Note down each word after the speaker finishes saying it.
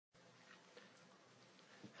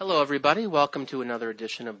Hello, everybody. Welcome to another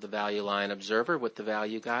edition of the Value Line Observer with the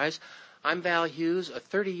Value Guys. I'm Val Hughes, a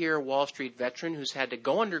 30-year Wall Street veteran who's had to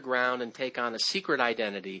go underground and take on a secret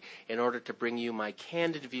identity in order to bring you my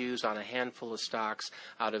candid views on a handful of stocks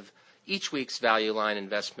out of each week's Value Line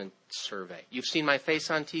Investment Survey. You've seen my face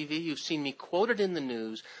on TV, you've seen me quoted in the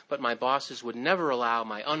news, but my bosses would never allow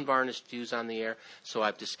my unvarnished views on the air, so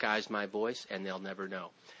I've disguised my voice, and they'll never know.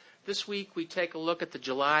 This week, we take a look at the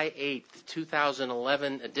July 8th,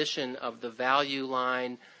 2011 edition of the Value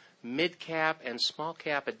Line Mid-Cap and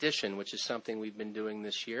Small-Cap edition, which is something we've been doing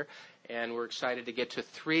this year. And we're excited to get to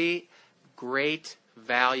three great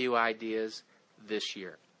value ideas this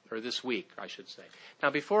year, or this week, I should say.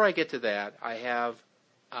 Now, before I get to that, I have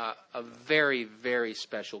a very, very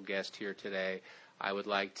special guest here today I would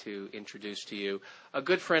like to introduce to you. A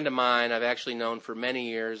good friend of mine I've actually known for many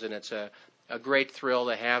years, and it's a great thrill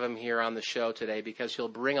to have him here on the show today because he'll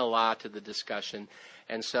bring a lot to the discussion.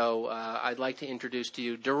 And so I'd like to introduce to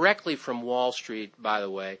you, directly from Wall Street, by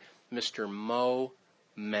the way, Mr. Mo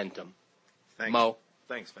Mentum. Thanks. Mo.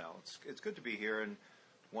 Thanks, Val. It's good to be here, and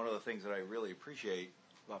one of the things that I really appreciate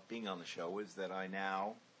about being on the show is that I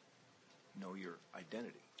now know your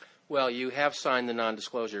identity. Well, you have signed the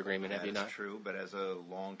non-disclosure agreement, have you not? That's true, but as a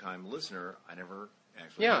long-time listener, I never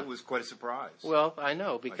actually knew. It was quite a surprise. Well, I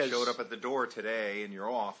know, because I showed up at the door today in your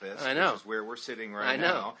office, I know. which is where we're sitting right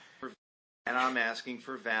now, and I'm asking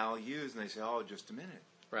for values, and they say, oh, just a minute.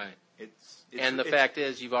 Right. And the fact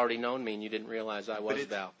is, you've already known me, and you didn't realize I was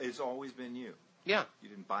Val. It's always been you. Yeah. You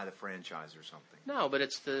didn't buy the franchise or something. No, but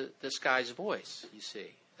it's this guy's voice, you see.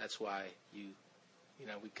 That's why you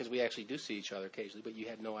know, because we actually do see each other occasionally, but you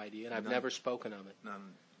had no idea, and I've never spoken of it. None.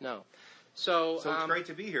 No. So it's great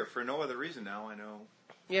to be here for no other reason now. I know.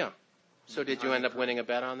 Yeah. So did you end up winning a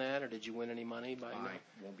bet on that, or did you win any money?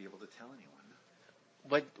 I won't be able to tell anyone.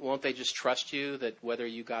 But won't they just trust you that whether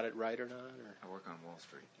you got it right or not? Or? I work on Wall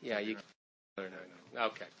Street. Yeah, you.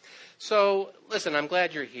 Okay. So listen, I'm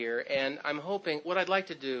glad you're here, and I'm hoping what I'd like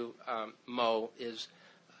to do, Mo, is.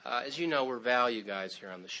 As you know, we're value guys here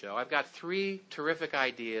on the show. I've got three terrific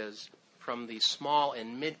ideas from the small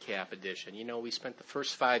and mid-cap edition. You know, we spent the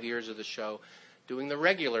first 5 years of the show doing the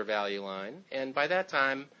regular value line, and by that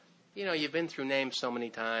time, you know, you've been through names so many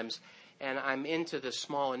times, and I'm into the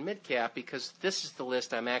small and mid-cap because this is the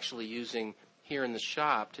list I'm actually using here in the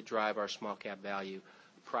shop to drive our small-cap value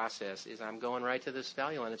process, is I'm going right to this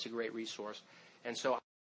value line. It's a great resource. And so,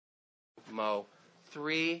 Mo,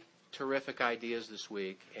 three terrific ideas this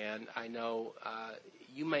week, and I know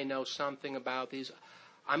you may know something about these.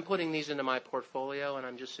 I'm putting these into my portfolio, and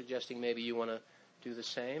I'm just suggesting maybe you want to do the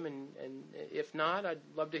same, and if not, I'd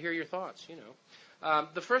love to hear your thoughts, you know.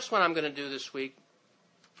 The first one I'm going to do this week,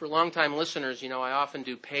 for longtime listeners, you know, I often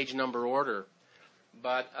do page number order,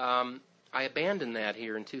 but I abandoned that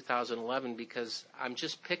here in 2011 because I'm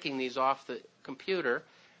just picking these off the computer.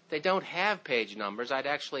 They don't have page numbers. I'd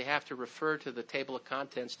actually have to refer to the table of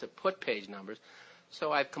contents to put page numbers.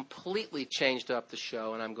 So I've completely changed up the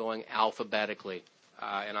show, and I'm going alphabetically.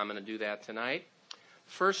 And I'm going to do that tonight.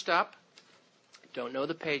 First up, don't know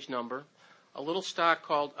the page number, a little stock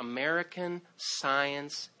called American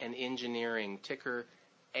Science and Engineering, ticker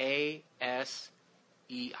ASEI.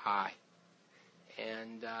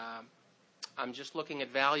 And I'm just looking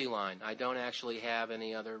at Value Line. I don't actually have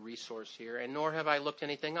any other resource here, and nor have I looked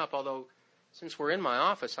anything up, although since we're in my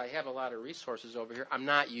office, I have a lot of resources over here. I'm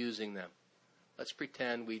not using them. Let's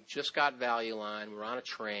pretend we just got Value Line, we're on a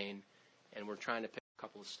train, and we're trying to pick a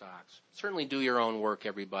couple of stocks. Certainly do your own work,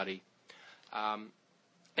 everybody.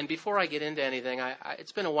 And before I get into anything,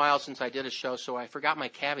 it's been a while since I did a show, so I forgot my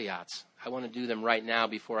caveats. I want to do them right now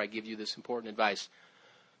before I give you this important advice.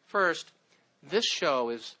 First, this show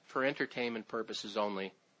is for entertainment purposes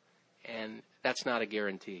only, and that's not a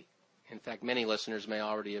guarantee. In fact, many listeners may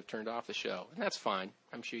already have turned off the show, and that's fine.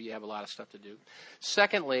 I'm sure you have a lot of stuff to do.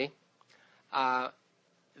 Secondly,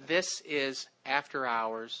 this is after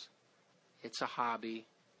hours. It's a hobby,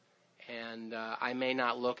 and I may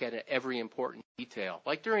not look at every important detail.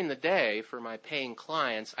 Like during the day, for my paying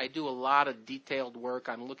clients, I do a lot of detailed work.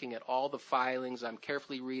 I'm looking at all the filings. I'm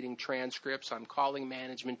carefully reading transcripts. I'm calling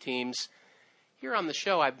management teams. Here on the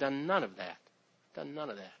show, I've done none of that.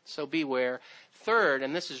 So beware. Third,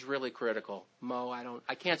 and this is really critical, Mo,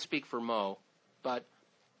 I can't speak for Mo, but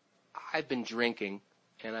I've been drinking,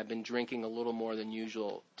 and I've been drinking a little more than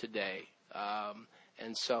usual today.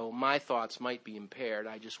 And so my thoughts might be impaired.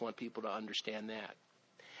 I just want people to understand that.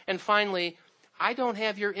 And finally, I don't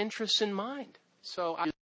have your interests in mind. So I'm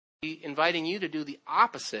inviting you to do the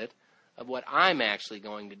opposite of what I'm actually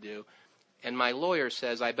going to do. And my lawyer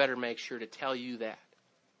says I better make sure to tell you that.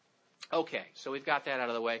 Okay, so we've got that out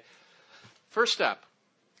of the way. First up,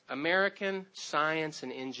 American Science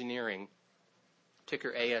and Engineering,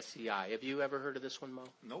 ticker ASCI. Have you ever heard of this one, Mo?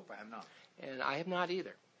 Nope, I have not. And I have not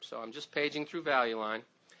either. So I'm just paging through Value Line.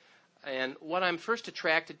 And what I'm first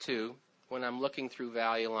attracted to when I'm looking through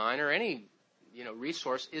Value Line or any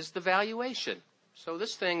resource is the valuation. So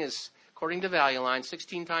this thing is, according to Value Line,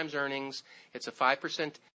 16 times earnings. It's a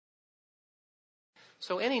 5%.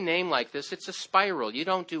 So any name like this, it's a spiral. You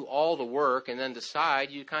don't do all the work and then decide.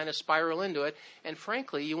 You kind of spiral into it. And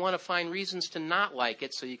frankly, you want to find reasons to not like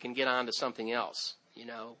it so you can get on to something else.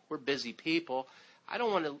 We're busy people. I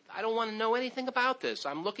don't want to know anything about this.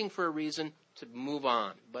 I'm looking for a reason to move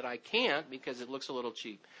on, but I can't because it looks a little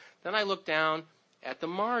cheap. Then I look down at the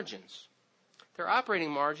margins. Their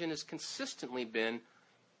operating margin has consistently been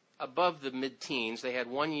above the mid-teens. They had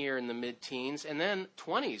 1 year in the mid-teens and then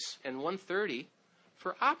 20s and 130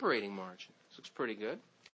 for operating margin. This looks pretty good.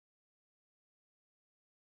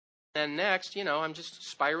 And next, I'm just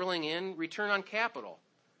spiraling in return on capital.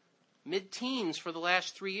 Mid-teens for the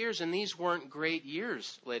last 3 years, and these weren't great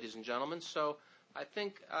years, ladies and gentlemen. So I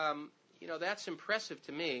think, that's impressive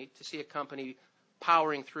to me to see a company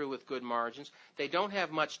powering through with good margins. They don't have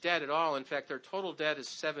much debt at all. In fact, their total debt is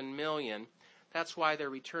 $7 million. That's why their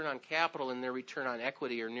return on capital and their return on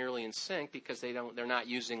equity are nearly in sync because they're not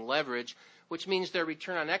using leverage, which means their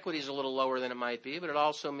return on equity is a little lower than it might be, but it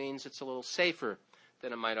also means it's a little safer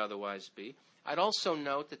than it might otherwise be. I'd also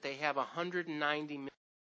note that they have $190 million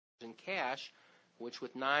in cash, which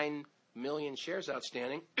with 9 million shares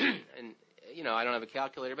outstanding, and I don't have a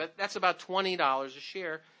calculator, but that's about $20 a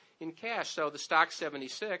share in cash. So the stock's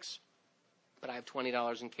 76, but I have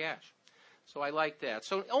 $20 in cash. So I like that.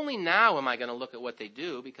 So only now am I going to look at what they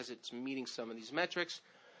do because it's meeting some of these metrics.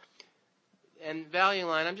 And Value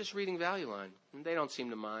Line, I'm just reading Value Line. And they don't seem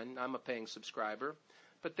to mind. I'm a paying subscriber.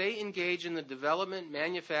 But they engage in the development,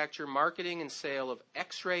 manufacture, marketing, and sale of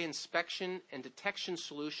X-ray inspection and detection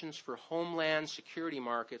solutions for homeland security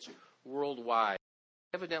markets worldwide.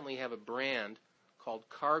 They evidently have a brand called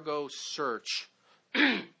Cargo Search.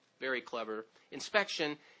 Very clever.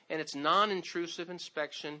 Inspection, and it's non-intrusive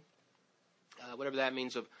inspection, whatever that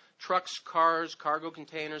means, of trucks, cars, cargo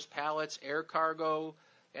containers, pallets, air cargo,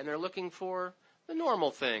 and they're looking for the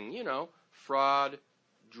normal thing, fraud,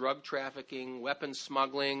 drug trafficking, weapons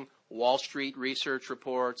smuggling, Wall Street research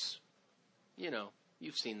reports.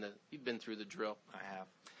 You've been through the drill. I have.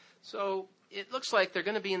 So it looks like they're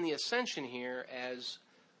going to be in the ascension here as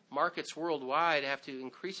markets worldwide have to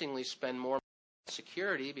increasingly spend more on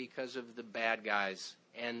security because of the bad guys.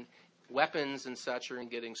 And weapons and such are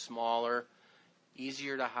getting smaller,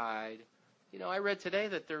 easier to hide. I read today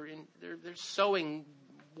that they're sewing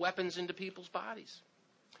weapons into people's bodies.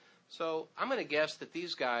 So I'm going to guess that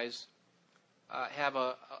these guys have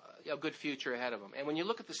a good future ahead of them. And when you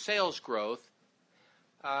look at the sales growth,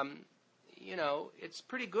 it's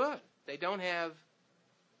pretty good. They don't have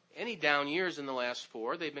any down years in the last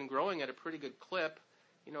 4. They've been growing at a pretty good clip,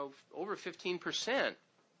 over 15%.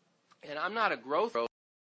 And I'm not a growth.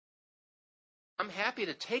 I'm happy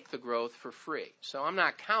to take the growth for free. So I'm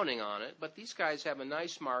not counting on it, but these guys have a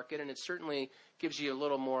nice market, and it certainly gives you a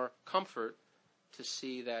little more comfort to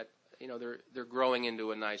see that they're growing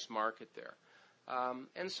into a nice market there.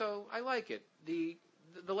 And so I like it. The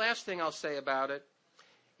last thing I'll say about it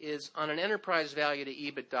is on an enterprise value to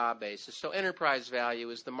EBITDA basis. So enterprise value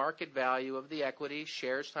is the market value of the equity,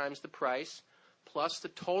 shares times the price, plus the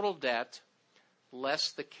total debt,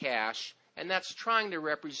 less the cash. And that's trying to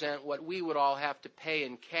represent what we would all have to pay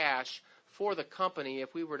in cash for the company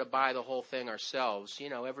if we were to buy the whole thing ourselves.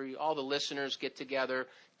 All the listeners get together,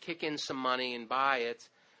 kick in some money and buy it.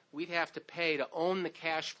 We'd have to pay to own the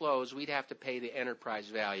cash flows. We'd have to pay the enterprise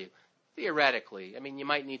value. Theoretically. You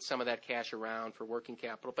might need some of that cash around for working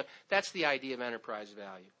capital, but that's the idea of enterprise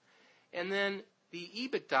value. And then the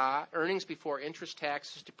EBITDA, earnings before interest,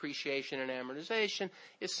 taxes, depreciation, and amortization,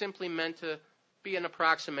 is simply meant to be an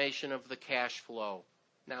approximation of the cash flow.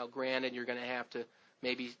 Now, granted, you're going to have to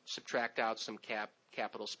maybe subtract out some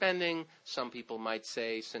capital spending. Some people might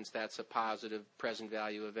say, since that's a positive present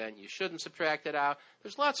value event, you shouldn't subtract it out.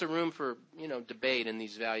 There's lots of room for debate in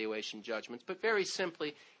these valuation judgments. But very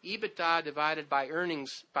simply, EBITDA divided by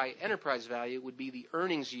earnings by enterprise value would be the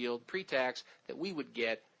earnings yield pre-tax that we would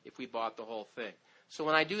get if we bought the whole thing. So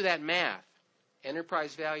when I do that math,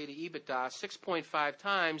 enterprise value to EBITDA, 6.5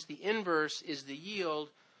 times. The inverse is the yield,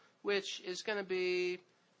 which is going to be,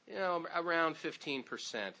 around 15%,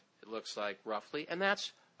 it looks like, roughly. And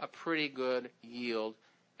that's a pretty good yield.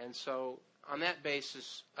 And so on that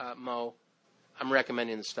basis, Mo, I'm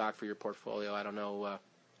recommending the stock for your portfolio. I don't know.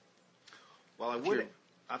 Well,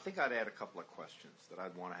 I think I'd add a couple of questions that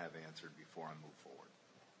I'd want to have answered before I move forward.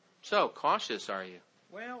 So, cautious are you?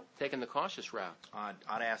 Well, Taking the cautious route. I'd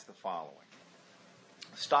ask the following.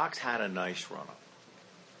 Stocks had a nice run-up.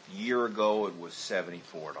 A year ago, it was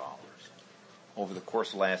 $74. Over the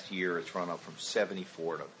course of last year, it's run up from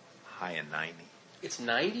 74 to high in 90. It's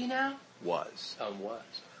 90 now? Was. Was.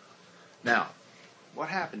 Now, what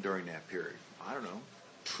happened during that period? I don't know.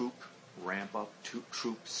 Troop ramp up,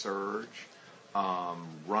 troop surge,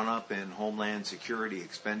 run up in Homeland Security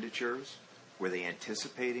expenditures. Were they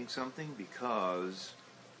anticipating something? Because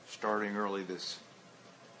starting early this,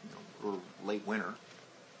 or late winter,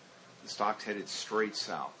 the stock's headed straight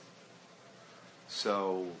south.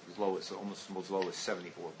 So almost as low as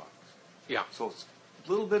 $74. Yeah. So it's a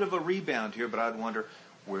little bit of a rebound here, but I'd wonder,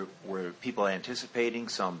 were people anticipating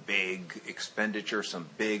some big expenditure, some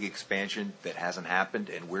big expansion that hasn't happened,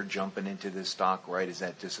 and we're jumping into this stock right as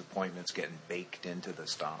that disappointment's getting baked into the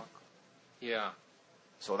stock? Yeah.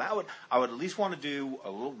 So I would at least want to do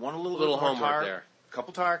a little Little homework there.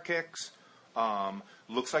 Couple tire kicks.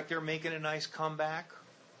 Looks like they're making a nice comeback,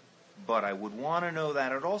 but I would want to know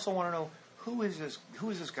that. I'd also want to know who is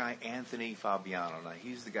this guy Anthony Fabiano. Now,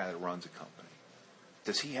 he's the guy that runs a company.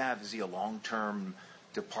 Is he a long-term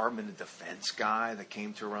Department of Defense guy that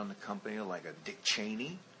came to run the company like a Dick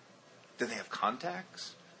Cheney? Do they have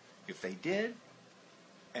contacts? If they did,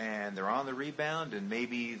 and they're on the rebound, and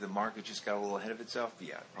maybe the market just got a little ahead of itself,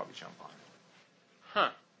 yeah, I'd probably jump on it. Huh.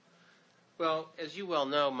 Well, as you well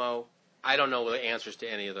know, Mo, I don't know the answers to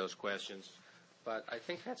any of those questions, but I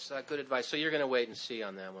think that's good advice. So you're going to wait and see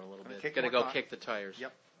on that one a little bit. Going to go kick the tires.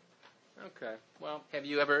 Yep. Okay. Well, have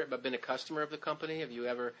you ever been a customer of the company? Have you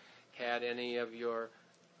ever had any of your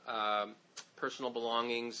personal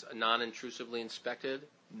belongings non-intrusively inspected?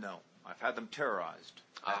 No. I've had them terrorized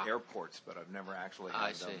at airports, but I've never actually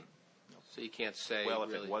had them. I see. No. So you can't say. Well,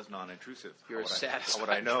 if really, it was non-intrusive, you're satisfied. How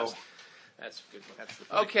would I know? That's a good one. That's the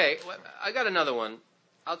point. Okay, well, I got another one.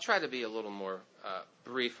 I'll try to be a little more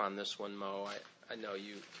brief on this one, Mo. I know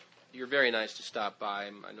you're very nice to stop by.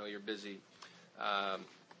 I know you're busy.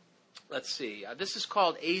 Let's see. This is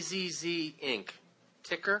called AZZ Inc.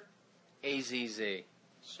 Ticker AZZ.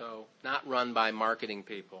 So not run by marketing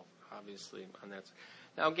people, obviously. On that.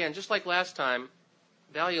 Now, again, just like last time,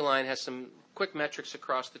 Value Line has some quick metrics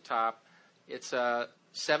across the top. It's a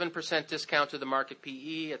 7% discount to the market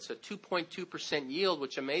PE. It's a 2.2% yield,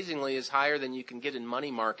 which amazingly is higher than you can get in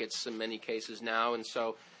money markets in many cases now. And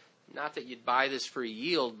so not that you'd buy this for a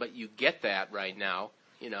yield, but you get that right now,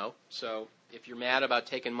 So if you're mad about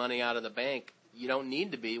taking money out of the bank, you don't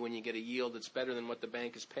need to be when you get a yield that's better than what the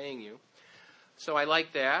bank is paying you. So I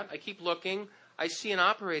like that. I keep looking. I see an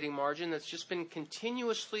operating margin that's just been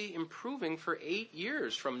continuously improving for 8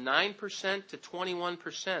 years, from 9% to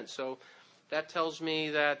 21%. So that tells me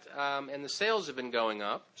that, and the sales have been going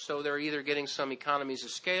up, so they're either getting some economies of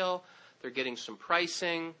scale, they're getting some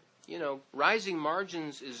pricing. Rising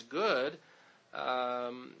margins is good,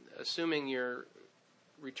 assuming your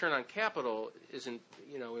return on capital isn't,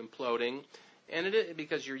 imploding, and it is,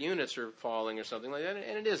 because your units are falling or something like that,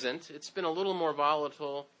 and it isn't. It's been a little more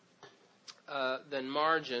volatile than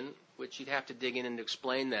margin, which you'd have to dig in and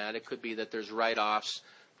explain that. It could be that there's write-offs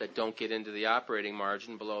that don't get into the operating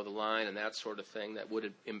margin below the line and that sort of thing that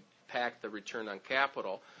would impact the return on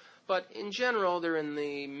capital. But in general, they're in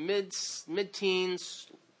the mid-teens,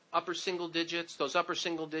 upper single digits. Those upper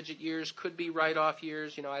single-digit years could be write-off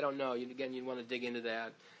years. I don't know. Again, you'd want to dig into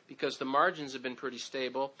that because the margins have been pretty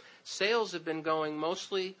stable. Sales have been going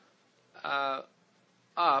mostly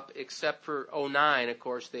up, except for 2009. Of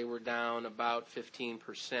course, they were down about 15%,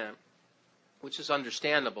 which is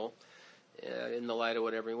understandable in the light of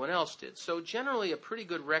what everyone else did. So generally a pretty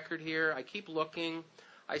good record here. I keep looking.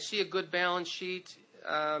 I see a good balance sheet.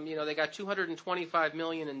 They got $225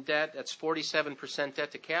 million in debt. That's 47%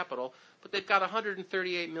 debt to capital. But they've got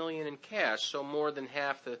 $138 million in cash, so more than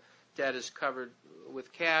half the debt is covered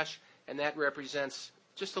with cash, and that represents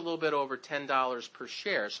just a little bit over $10 per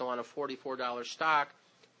share. So on a $44 stock,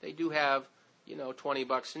 they do have,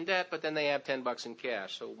 $20 in debt, but then they have $10 in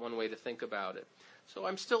cash. So one way to think about it. So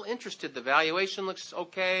I'm still interested. The valuation looks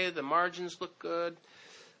okay. The margins look good.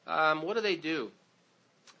 What do they do?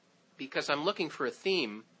 Because I'm looking for a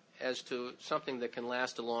theme as to something that can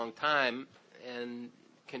last a long time and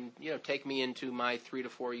can, take me into my 3 to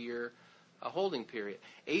 4 year holding period.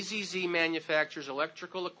 AZZ manufactures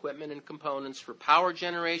electrical equipment and components for power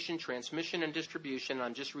generation, transmission, and distribution.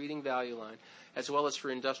 I'm just reading Value Line, as well as for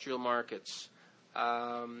industrial markets.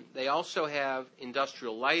 They also have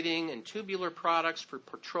industrial lighting and tubular products for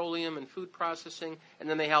petroleum and food processing, and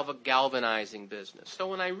then they have a galvanizing business. So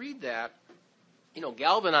when I read that,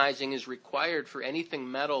 galvanizing is required for anything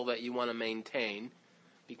metal that you want to maintain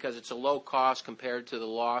because it's a low cost compared to the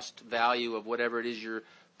lost value of whatever it is you're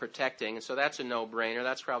protecting. And so that's a no-brainer.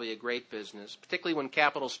 That's probably a great business, particularly when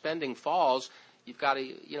capital spending falls. You've got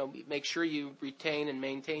to, make sure you retain and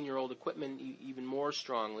maintain your old equipment even more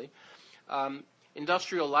strongly.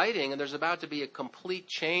 Industrial lighting, and there's about to be a complete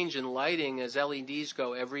change in lighting as LEDs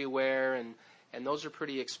go everywhere, and those are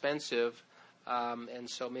pretty expensive, and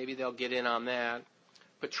so maybe they'll get in on that.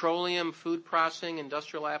 Petroleum, food processing,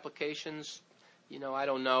 industrial applications, I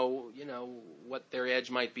don't know, what their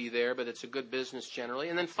edge might be there, but it's a good business generally.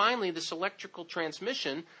 And then finally, this electrical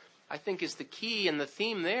transmission, I think, is the key, and the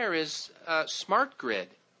theme there is smart grid.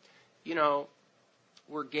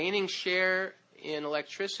 We're gaining share in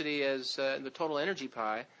electricity as the total energy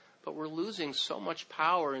pie, but we're losing so much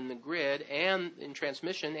power in the grid and in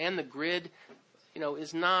transmission, and the grid,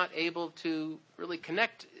 is not able to really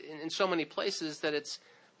connect in so many places that it's,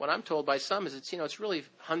 what I'm told by some is it's really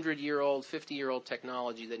 100-year-old, 50-year-old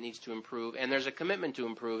technology that needs to improve, and there's a commitment to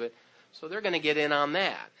improve it. So they're going to get in on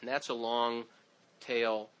that, and that's a long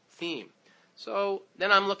tail theme. So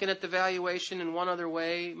then I'm looking at the valuation in one other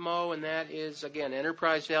way, Mo, and that is, again,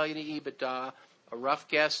 enterprise value to EBITDA, a rough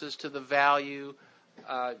guess as to the value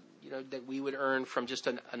that we would earn from just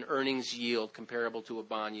an earnings yield comparable to a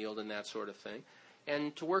bond yield and that sort of thing.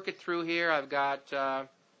 And to work it through here, I've got,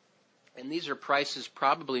 and these are prices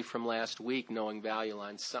probably from last week, knowing value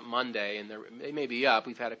lines, some Monday, and they may be up.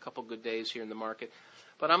 We've had a couple good days here in the market.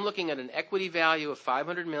 But I'm looking at an equity value of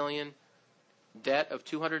 $500 million, debt of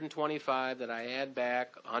 $225 that I add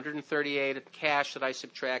back, $138 of cash that I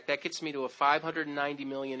subtract. That gets me to a $590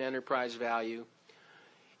 million enterprise value.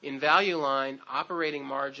 In value line, operating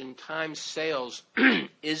margin times sales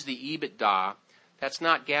is the EBITDA. That's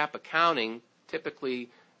not GAAP accounting. Typically,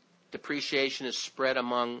 depreciation is spread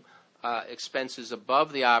among expenses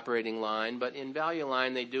above the operating line, but in value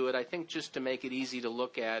line they do it, I think, just to make it easy to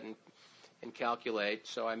look at and calculate,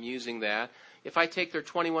 so I'm using that. If I take their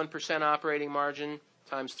 21% operating margin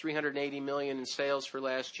times $380 million in sales for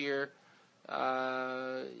last year,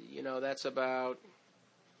 that's about,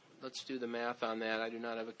 let's do the math on that. I do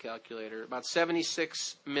not have a calculator. About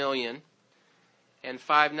 $76 million, and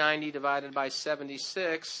 590 divided by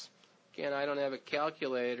 76, again, I don't have a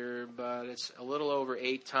calculator, but it's a little over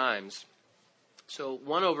 8 times. So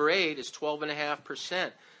 1 over 8 is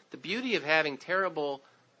 12.5%. The beauty of having terrible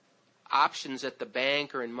options at the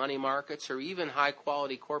bank or in money markets or even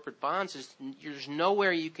high-quality corporate bonds is there's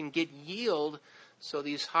nowhere you can get yield, so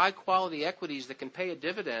these high-quality equities that can pay a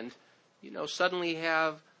dividend, suddenly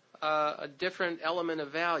have a different element of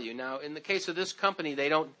value. Now, in the case of this company, they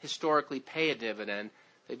don't historically pay a dividend.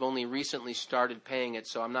 They've only recently started paying it,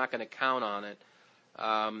 so I'm not going to count on it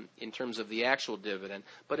in terms of the actual dividend.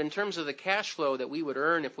 But in terms of the cash flow that we would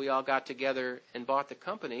earn if we all got together and bought the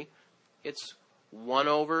company, it's 1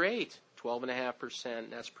 over 8, 12.5%.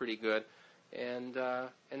 That's pretty good. And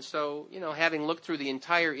so, having looked through the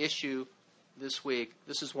entire issue this week,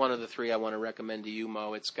 this is one of the 3 I want to recommend to you,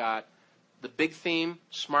 Mo. It's got the big theme,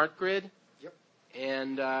 smart grid,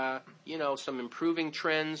 and some improving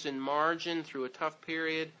trends in margin through a tough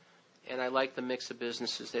period, and I like the mix of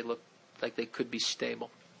businesses. They look like they could be stable.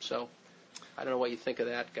 So I don't know what you think of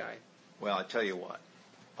that, Guy. Well, I tell you what.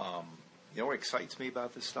 What excites me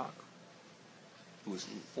about this stock? It was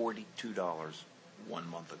 $42 1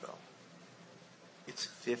 month ago. It's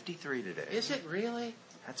 $53 today. Is it really?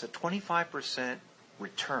 That's a 25%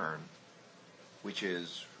 return, which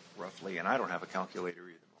is roughly, and I don't have a calculator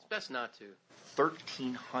either. It's best not to.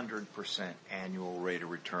 1,300% annual rate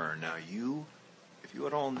of return. Now, if you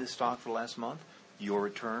had owned this stock for the last month, your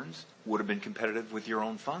returns would have been competitive with your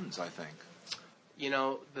own funds, I think.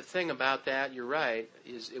 The thing about that, you're right,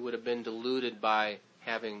 is it would have been diluted by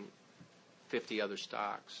having 50 other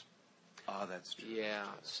stocks. Oh, that's true. Yeah,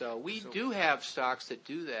 so we do have stocks that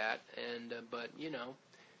do that, but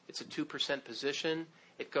it's a 2% position.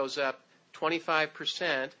 It goes up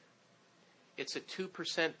 25%. It's a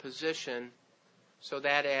 2% position, so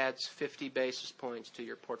that adds 50 basis points to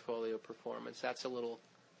your portfolio performance. That's a little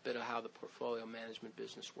bit of how the portfolio management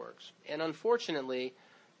business works. And unfortunately,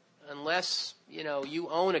 unless you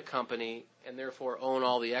own a company and therefore own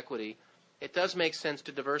all the equity, it does make sense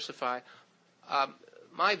to diversify.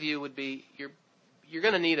 My view would be you're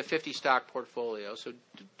going to need a 50-stock portfolio, so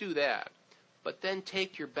do that. But then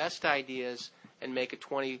take your best ideas and make a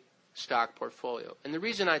 20-stock portfolio. And the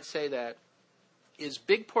reason I'd say that is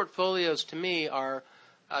big portfolios to me are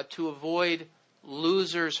to avoid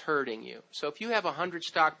losers hurting you. So if you have a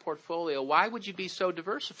 100-stock portfolio, why would you be so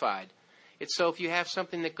diversified? It's so if you have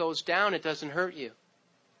something that goes down, it doesn't hurt you.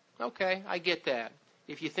 Okay, I get that.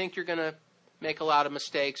 If you think you're going to make a lot of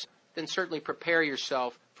mistakes, then certainly prepare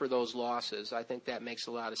yourself for those losses. I think that makes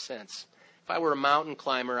a lot of sense. If I were a mountain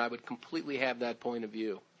climber, I would completely have that point of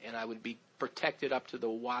view, and I would be protected up to the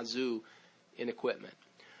wazoo in equipment.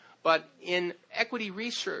 But in equity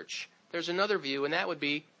research, there's another view, and that would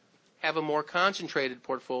be have a more concentrated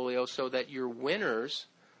portfolio so that your winners,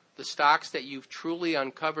 the stocks that you've truly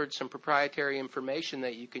uncovered some proprietary information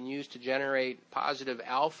that you can use to generate positive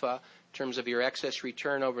alpha in terms of your excess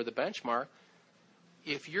return over the benchmark,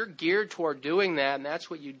 if you're geared toward doing that and that's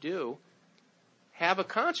what you do, have a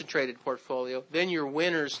concentrated portfolio, then your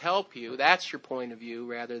winners help you. That's your point of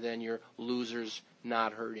view rather than your losers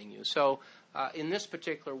not hurting you. So in this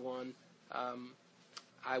particular one,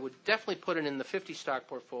 I would definitely put it in the 50 stock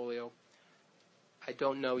portfolio. I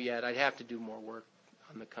don't know yet. I'd have to do more work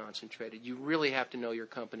on the concentrated. You really have to know your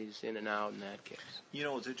companies in and out in that case. You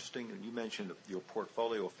know, it's interesting, you mentioned your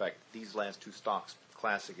portfolio effect. These last two stocks,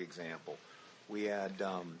 classic example. We had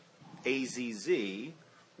AZZ,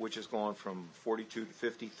 which has gone from 42 to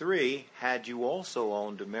 53. Had you also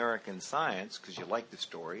owned American Science, because you like the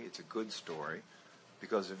story, it's a good story,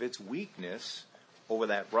 because of its weakness over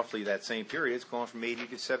that roughly that same period, it's gone from 80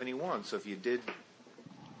 to 71. So if you did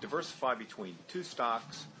diversify between two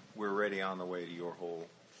stocks, we're already on the way to your whole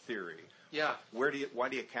theory. Yeah. Why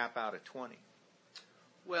do you cap out at 20?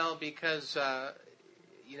 Well, because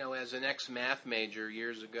as an ex-math major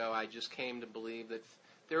years ago, I just came to believe that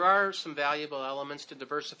there are some valuable elements to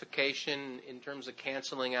diversification in terms of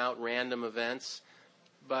canceling out random events,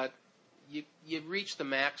 but you reach the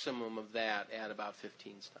maximum of that at about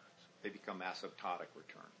 15 stocks. They become asymptotic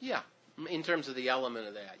return. Yeah, in terms of the element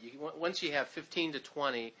of that. Once you have 15 to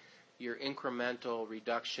 20, your incremental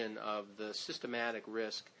reduction of the systematic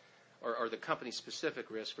risk or the company-specific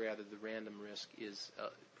risk, rather the random risk, is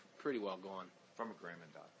pretty well gone. From a Graham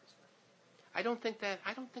and Dodd perspective. I don't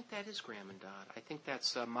think that is Graham and Dodd. I think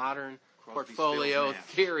that's a modern Crosby, portfolio Stills, Nash.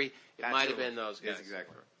 theory. It That's might have it. been those guys. That's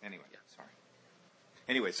exactly right. Anyway, sorry.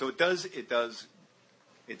 Anyway, so it does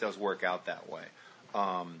work out that way.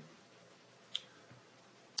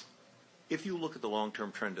 If you look at the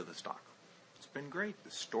long-term trend of the stock, it's been great.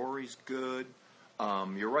 The story's good.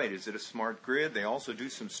 You're right. Is it a smart grid? They also do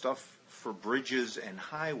some stuff for bridges and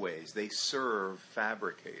highways. They serve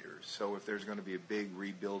fabricators. So if there's going to be a big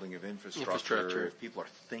rebuilding of infrastructure, if people are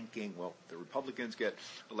thinking, well, the Republicans get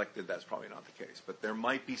elected, that's probably not the case. But there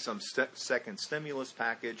might be some second stimulus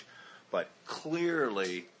package. But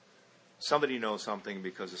clearly, somebody knows something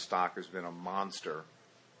because the stock has been a monster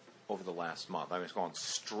over the last month. I mean, it's gone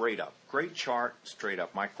straight up. Great chart, straight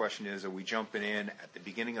up. My question is, are we jumping in at the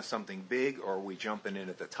beginning of something big, or are we jumping in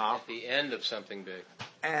at the top? At the end of something big.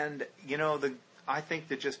 And, I think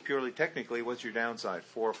that just purely technically, what's your downside?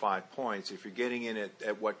 4 or 5 points. If you're getting in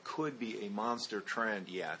at what could be a monster trend,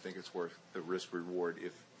 I think it's worth the risk-reward,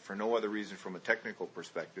 if for no other reason from a technical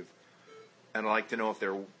perspective. And I'd like to know if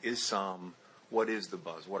there is what is the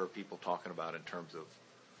buzz? What are people talking about in terms of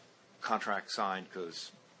contract signed?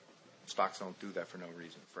 Because stocks don't do that for no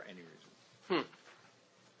reason, for any reason.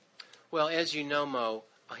 Well, as you know, Mo,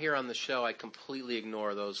 here on the show, I completely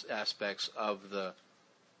ignore those aspects of the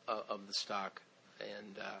stock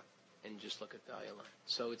and just look at value line.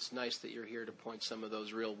 So it's nice that you're here to point some of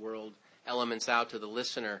those real world elements out to the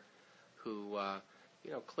listener, who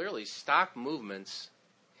clearly stock movements.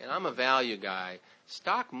 And I'm a value guy.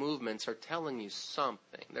 Stock movements are telling you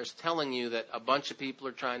something. They're telling you that a bunch of people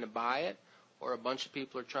are trying to buy it, or a bunch of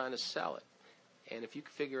people are trying to sell it. And if you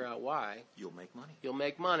can figure out why, You'll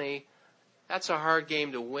make money. That's a hard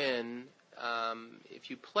game to win. If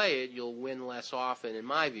you play it, you'll win less often, in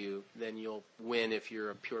my view, than you'll win if you're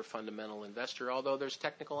a pure fundamental investor, although there's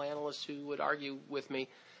technical analysts who would argue with me.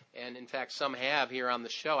 And, in fact, some have here on the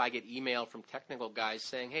show. I get email from technical guys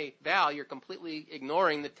saying, hey, Val, you're completely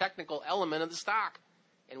ignoring the technical element of the stock.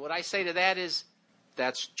 And what I say to that is,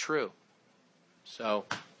 that's true. So...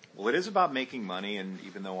 Well, it is about making money, and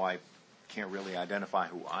even though I can't really identify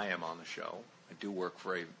who I am on the show, I do work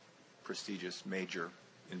for a prestigious major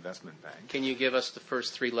investment bank. Can you give us the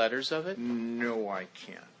first 3 letters of it? No, I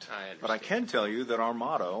can't. I understand. But I can tell you that our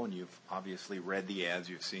motto, and you've obviously read the ads,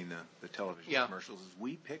 you've seen the television commercials, is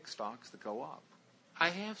we pick stocks that go up. I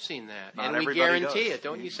have seen that. Not and we guarantee does. it.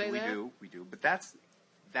 Don't you say that? We do. But that's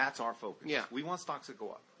our focus. Yeah. We want stocks that go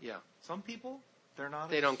up. Yeah. Some people,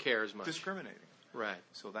 they don't care as much. Discriminating. Right.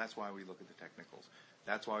 So that's why we look at the technicals.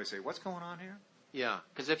 That's why we say, what's going on here? Yeah,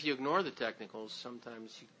 because if you ignore the technicals,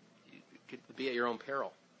 sometimes you could be at your own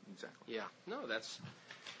peril. Exactly. Yeah. No, that's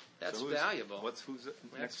So valuable. Who's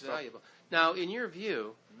That's next valuable. Now, in your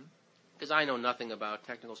view, because I know nothing about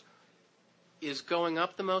technicals, is going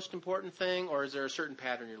up the most important thing, or is there a certain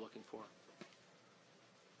pattern you're looking for?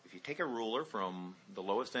 If you take a ruler from the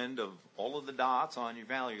lowest end of all of the dots on your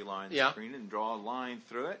value line Yeah. screen and draw a line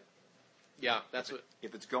through it, Yeah, that's what.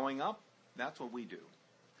 if it's going up, that's what we do.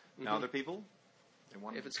 Now, other people, they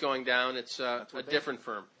want If it's going down, it's a what they different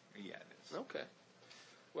firm. Yeah, it is. Okay.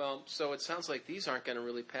 Well, so it sounds like these aren't going to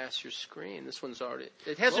really pass your screen. This one's already.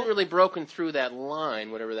 It hasn't really broken through that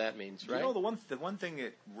line, whatever that means, right? You know, the one thing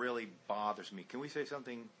that really bothers me. Can we say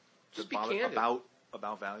something Just that be bothers candid.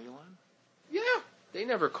 about value line? Yeah. They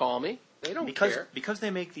never call me. They don't care. Because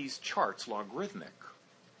they make these charts logarithmic.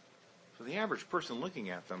 For the average person looking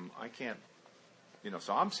at them, I can't.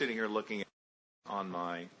 So I'm sitting here looking on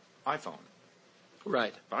my iPhone.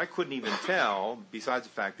 Right. But I couldn't even tell, besides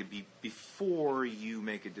the fact that before you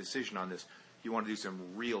make a decision on this, you want to do some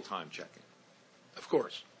real-time checking. Of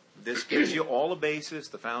course. This gives you all the basis,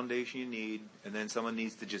 the foundation you need, and then someone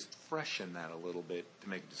needs to just freshen that a little bit to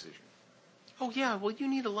make a decision. Oh yeah. Well, you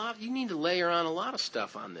need to layer on a lot of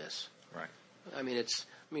stuff on this. Right. I mean,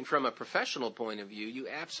 from a professional point of view, you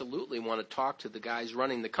absolutely want to talk to the guys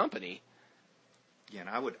running the company. Yeah, and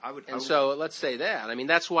I would. So let's say that. I mean,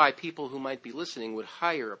 that's why people who might be listening would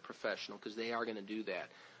hire a professional, because they are going to do that.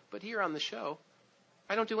 But here on the show,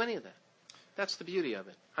 I don't do any of that. That's the beauty of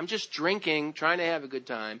it. I'm just drinking, trying to have a good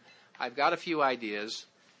time. I've got a few ideas,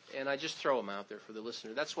 and I just throw them out there for the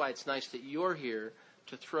listener. That's why it's nice that you're here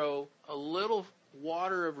to throw a little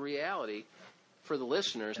water of reality for the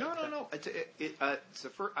listeners. No. It's the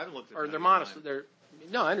first. I haven't looked at. Or they're modest.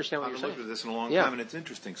 No, I understand what I you're haven't saying. looked at this in a long Yeah. time, and it's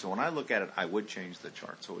interesting. So when I look at it, I would change the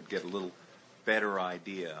chart so it would get a little better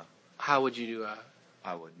idea. How would you do?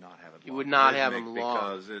 I would not have it. You would not have them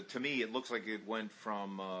long. Because to me, it looks like it went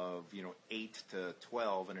from 8 to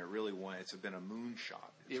 12, and it really went. It's been a moonshot.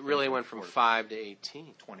 It really went from 5 to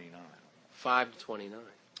 18. 29. 5 to 29.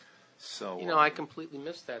 So I completely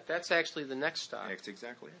missed that. That's actually the next stock, That's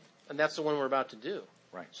exactly it. and that's the one we're about to do.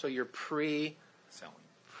 Right. So you're Selling.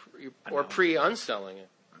 or pre-unselling it.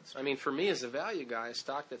 I mean, for me as a value guy, a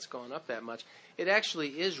stock that's gone up that much, it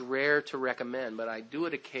actually is rare to recommend, but I do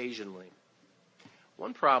it occasionally.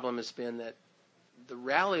 One problem has been that the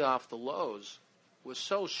rally off the lows was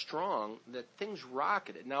so strong that things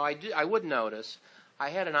rocketed. Now, I would notice, I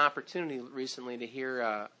had an opportunity recently to hear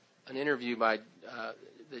an interview by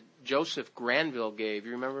that Joseph Granville gave.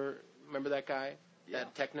 You remember that guy,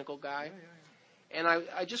 that technical guy? Yeah. And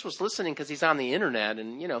I just was listening because he's on the internet,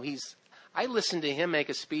 and I listened to him make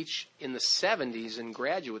a speech in the 70s in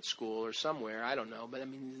graduate school or somewhere. I don't know, but I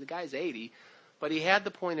mean the guy's 80. But he had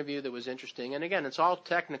the point of view that was interesting. And again, it's all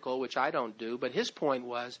technical, which I don't do. But his point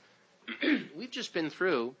was, we've just been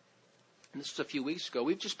through, and this was a few weeks ago,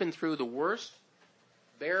 we've just been through the worst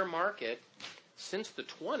bear market since the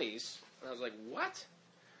 20s. And I was like, what?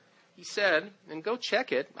 He said, and go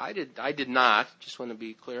check it. I did not. Just want to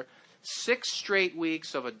be clear. 6 straight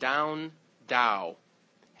weeks of a down Dow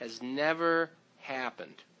has never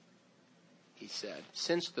happened, he said,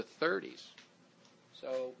 since the 30s.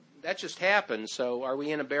 So that just happened. So are we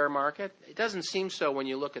in a bear market? It doesn't seem so when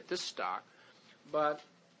you look at this stock. But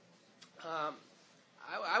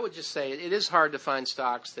I would just say it is hard to find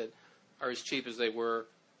stocks that are as cheap as they were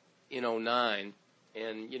in 2009.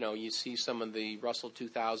 And, you see some of the Russell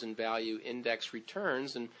 2000 value index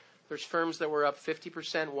returns, and there's firms that were up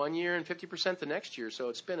 50% one year and 50% the next year. So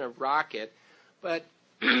it's been a rocket. But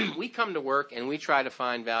we come to work and we try to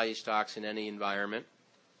find value stocks in any environment.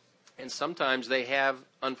 And sometimes they have,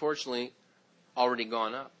 unfortunately, already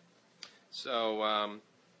gone up. So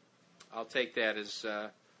I'll take that as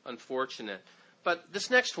unfortunate. But this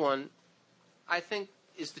next one, I think,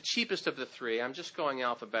 is the cheapest of the three. I'm just going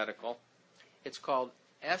alphabetical. It's called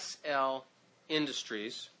SL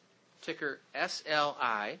Industries, ticker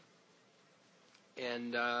SLI.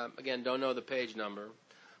 And, again, don't know the page number.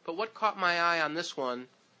 But what caught my eye on this one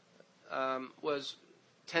was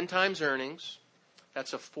 10 times earnings.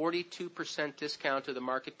 That's a 42% discount to the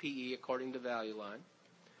market PE according to Value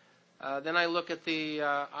Line. Then I look at the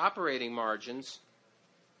operating margins,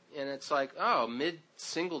 and it's like,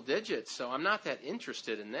 mid-single digits, so I'm not that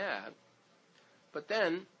interested in that. But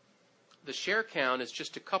then the share count is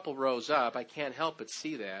just a couple rows up. I can't help but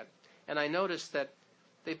see that. And I noticed that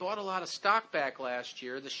they bought a lot of stock back last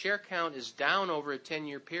year. The share count is down over a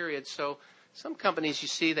 10-year period, so some companies you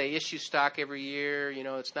see, they issue stock every year.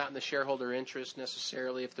 It's not in the shareholder interest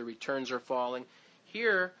necessarily if the returns are falling.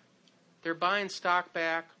 Here, they're buying stock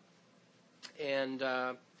back, and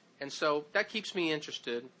so that keeps me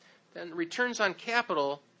interested. Then returns on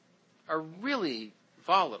capital are really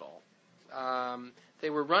volatile. They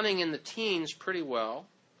were running in the teens pretty well,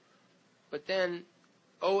 but then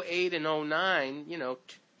 '08 and '09,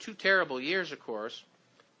 two terrible years, of course,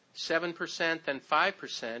 7%, then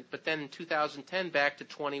 5%, but then in 2010 back to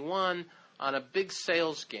 21 on a big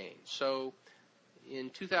sales gain. So in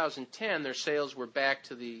 2010, their sales were back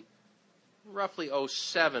to the roughly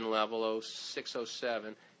 '07 level, '06,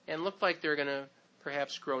 '07, and looked like they're going to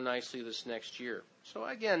perhaps grow nicely this next year. So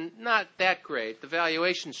again, not that great. The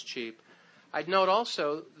valuation's cheap. I'd note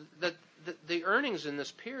also that the earnings in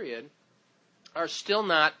this period are still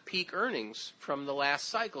not peak earnings from the last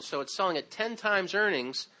cycle. So it's selling at 10 times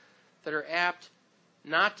earnings that are apt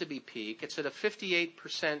not to be peak. It's at a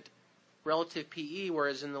 58% relative PE,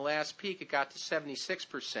 whereas in the last peak it got to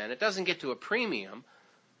 76%. It doesn't get to a premium,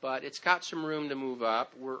 but it's got some room to move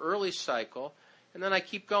up. We're early cycle. And then I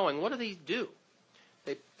keep going. What do they do?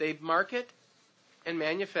 They market and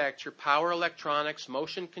manufacture power electronics,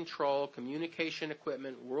 motion control, communication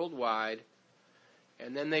equipment worldwide,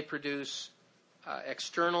 and then they produce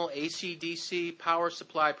external AC/DC power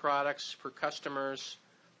supply products for customers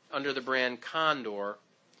under the brand Condor,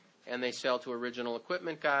 and they sell to original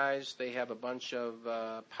equipment guys. They have a bunch of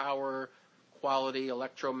power, quality,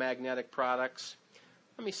 electromagnetic products.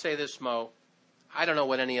 Let me say this, Mo. I don't know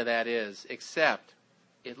what any of that is, except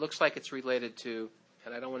it looks like it's related to,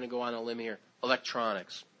 and I don't want to go on a limb here,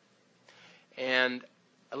 electronics. And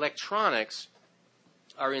electronics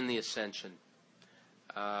are in the ascension.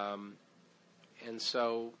 And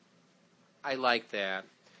so I like that.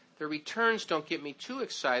 Their returns don't get me too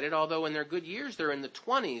excited, although in their good years they're in the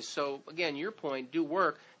 20s. So again, your point, do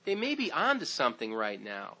work. They may be onto something right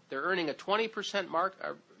now. They're earning a 20%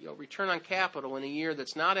 return on capital in a year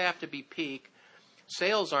that's not apt to be peak.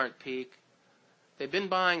 Sales aren't peak. They've been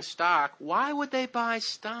buying stock. Why would they buy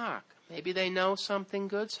stock? Maybe they know something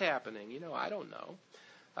good's happening. I don't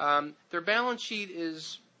know. Their balance sheet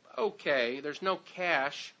is okay. There's no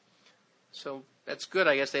cash, so that's good.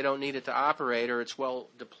 I guess they don't need it to operate, or it's well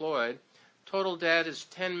deployed. Total debt is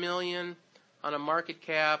 $10 million on a market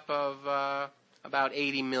cap of about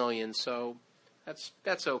 $80 million, so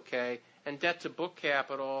that's okay. And debt to book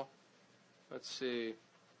capital, let's see,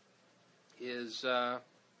 is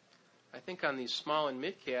I think on these small and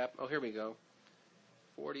mid cap. Oh, here we go.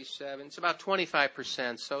 47. It's about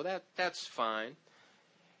 25%, so that's fine.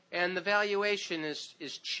 And the valuation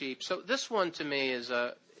is cheap. So this one to me is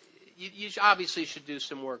you obviously should do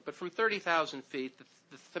some work, but from 30,000 feet,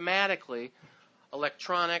 thematically,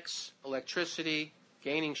 electronics, electricity,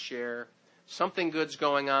 gaining share, something good's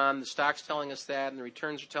going on. The stock's telling us that, and the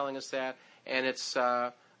returns are telling us that, and it's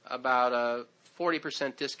about a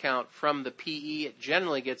 40% discount from the PE it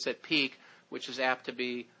generally gets at peak, which is apt to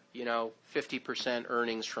be 50%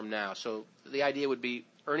 earnings from now. So the idea would be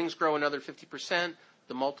earnings grow another 50%,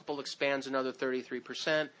 the multiple expands another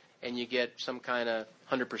 33%, and you get some kind of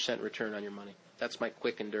 100% return on your money. That's my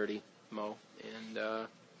quick and dirty, Mo. And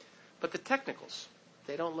but the technicals,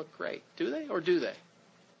 they don't look great, do they, or do they?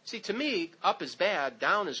 See, to me, up is bad,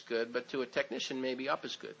 down is good, but to a technician, maybe up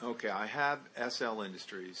is good. Okay, I have SL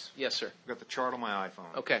Industries. Yes, sir. I've got the chart on my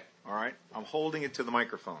iPhone. Okay. All right? I'm holding it to the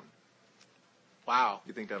microphone. Wow.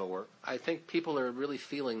 You think that'll work? I think people are really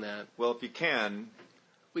feeling that. Well, if you can.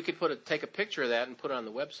 We could take a picture of that and put it on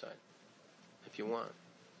the website, if you want.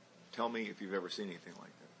 Tell me if you've ever seen anything like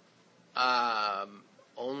that.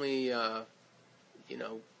 Only,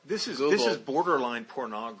 This is Google. borderline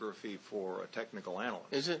pornography for a technical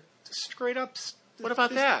analyst. Is it? It's straight up. What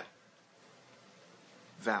about that?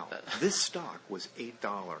 Val, this stock was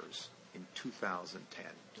 $8 in 2010,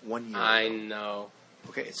 1 year ago. I know.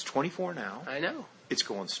 Okay, it's 24 now. I know. It's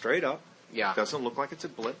going straight up. Yeah. Doesn't look like it's a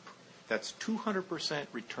blip. That's 200%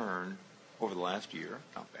 return over the last year.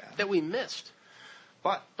 Not bad. That we missed.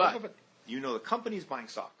 But the company's buying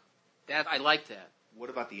stock. I like that. What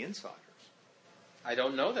about the insiders? I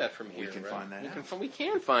don't know that from here. We can find that out. We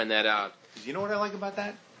can find that out. Because you know what I like about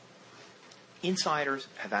that? Insiders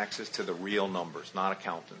have access to the real numbers, not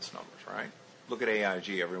accountants' numbers, right? Look at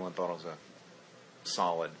AIG. Everyone thought it was a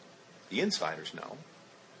solid. The insiders know.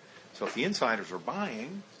 So if the insiders are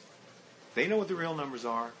buying, they know what the real numbers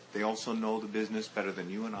are. They also know the business better than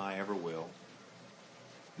you and I ever will.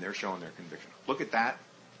 And they're showing their conviction. Look at that,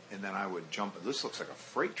 and then I would jump. This looks like a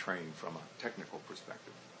freight train from a technical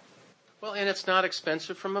perspective. Well, and it's not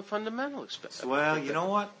expensive from a fundamental perspective. Well, you know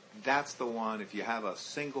what? That's the one. If you have a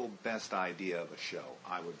single best idea of a show,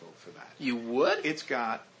 I would vote for that. You would? It's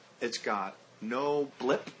got no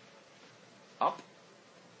blip up,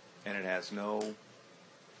 and it has no.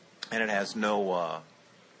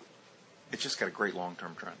 It's just got a great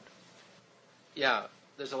long-term trend. Yeah,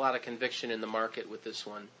 there's a lot of conviction in the market with this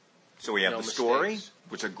one. So we have No the story, mistakes.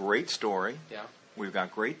 which is a great story. Yeah. We've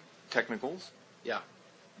got great technicals. Yeah.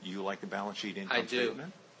 You like the balance sheet income I do.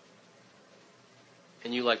 statement?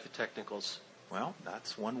 And you like the technicals. Well,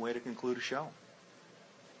 that's one way to conclude a show.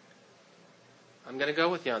 I'm going to go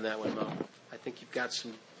with you on that one, Mo. I think you've got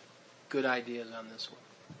some good ideas on this one.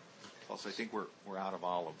 Plus, I think we're out of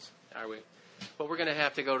olives. Are we? Well, we're going to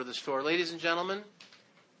have to go to the store. Ladies and gentlemen,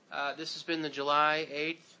 this has been the July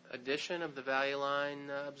 8th edition of the Value Line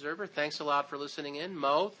Observer. Thanks a lot for listening in.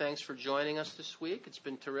 Mo, thanks for joining us this week. It's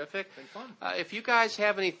been terrific. Been fun. If you guys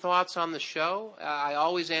have any thoughts on the show, I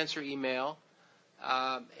always answer email.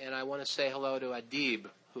 And I want to say hello to Adib,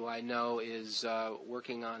 who I know is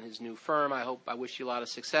working on his new firm. I wish you a lot of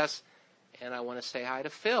success. And I want to say hi to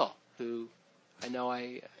Phil, who I know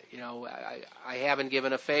I haven't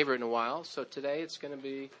given a favor in a while. So today it's going to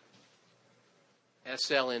be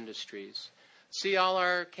SCIL Industries. See all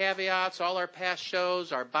our caveats, all our past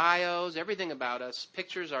shows, our bios, everything about us,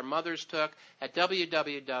 pictures our mothers took at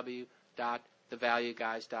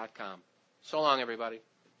www.thevalueguys.com. So long, everybody.